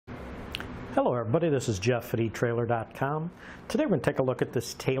Hello everybody, this is Jeff at etrailer.com. Today we're going to take a look at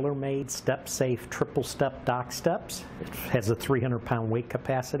this tailor-made StepSafe triple step dock steps. It has a 300-pound weight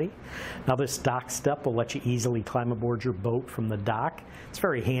capacity. Now this dock step will let you easily climb aboard your boat from the dock. It's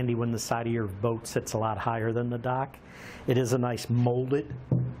very handy when the side of your boat sits a lot higher than the dock. It is a nice molded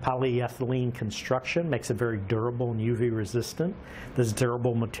polyethylene construction, makes it very durable and UV resistant. This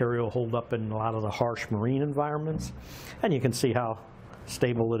durable material will hold up in a lot of the harsh marine environments, and you can see how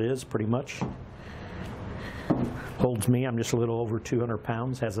stable it is. Pretty much holds me. I'm just a little over 200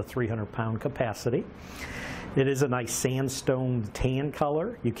 pounds, has a 300-pound capacity. It is a nice sandstone tan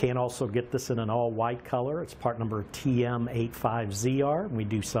color. You can also get this in an all-white color. It's part number TM52FR. We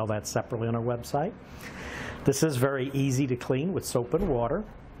do sell that separately on our website. This is very easy to clean with soap and water.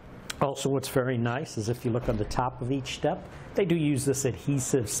 Also, what's very nice is if you look on the top of each step, they do use this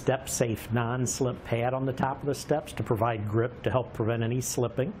adhesive StepSafe non-slip pad on the top of the steps to provide grip to help prevent any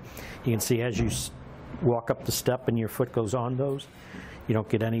slipping. You can see as you walk up the step and your foot goes on those, you don't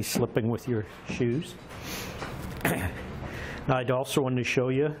get any slipping with your shoes. Now I'd also want to show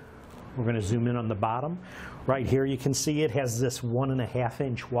you, we're going to zoom in on the bottom. Right here you can see it has this 1.5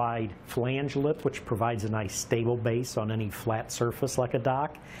 inch wide flange lip, which provides a nice stable base on any flat surface like a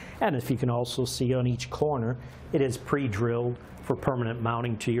dock. And if you can also see on each corner, it is pre-drilled for permanent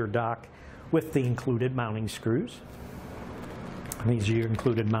mounting to your dock with the included mounting screws. And these are your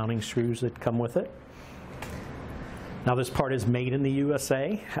included mounting screws that come with it. Now this part is made in the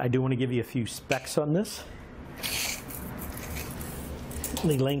USA. I do want to give you a few specs on this.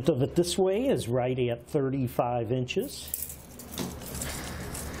 The length of it this way is right at 35 inches.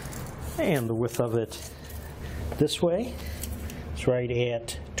 And the width of it this way is right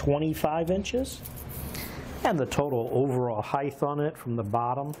at 25 inches. And the total overall height on it from the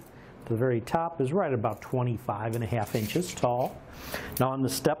bottom to the very top is right about 25.5 inches tall. Now on the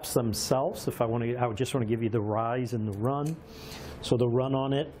steps themselves, I would just want to give you the rise and the run. So the run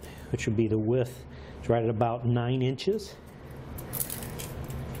on it, which would be the width, is right at about 9 inches.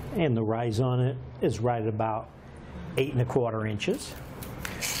 And the rise on it is right at about 8.25 inches.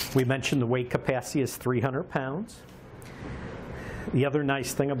 We mentioned the weight capacity is 300 pounds. The other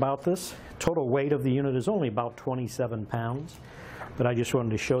nice thing about this, total weight of the unit is only about 27 pounds, but I just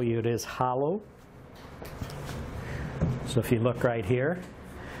wanted to show you it is hollow. So if you look right here,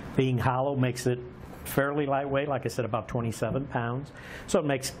 being hollow makes it fairly lightweight, like I said, about 27 pounds. So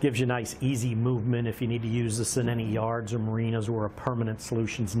it gives you nice easy movement if you need to use this in any yards or marinas where a permanent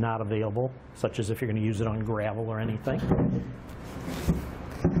solution is not available, such as if you're going to use it on gravel or anything.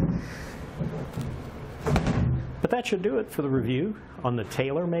 But that should do it for the review on the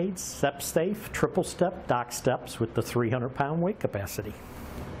tailor-made StepSafe triple step dock steps with the 300-pound weight capacity.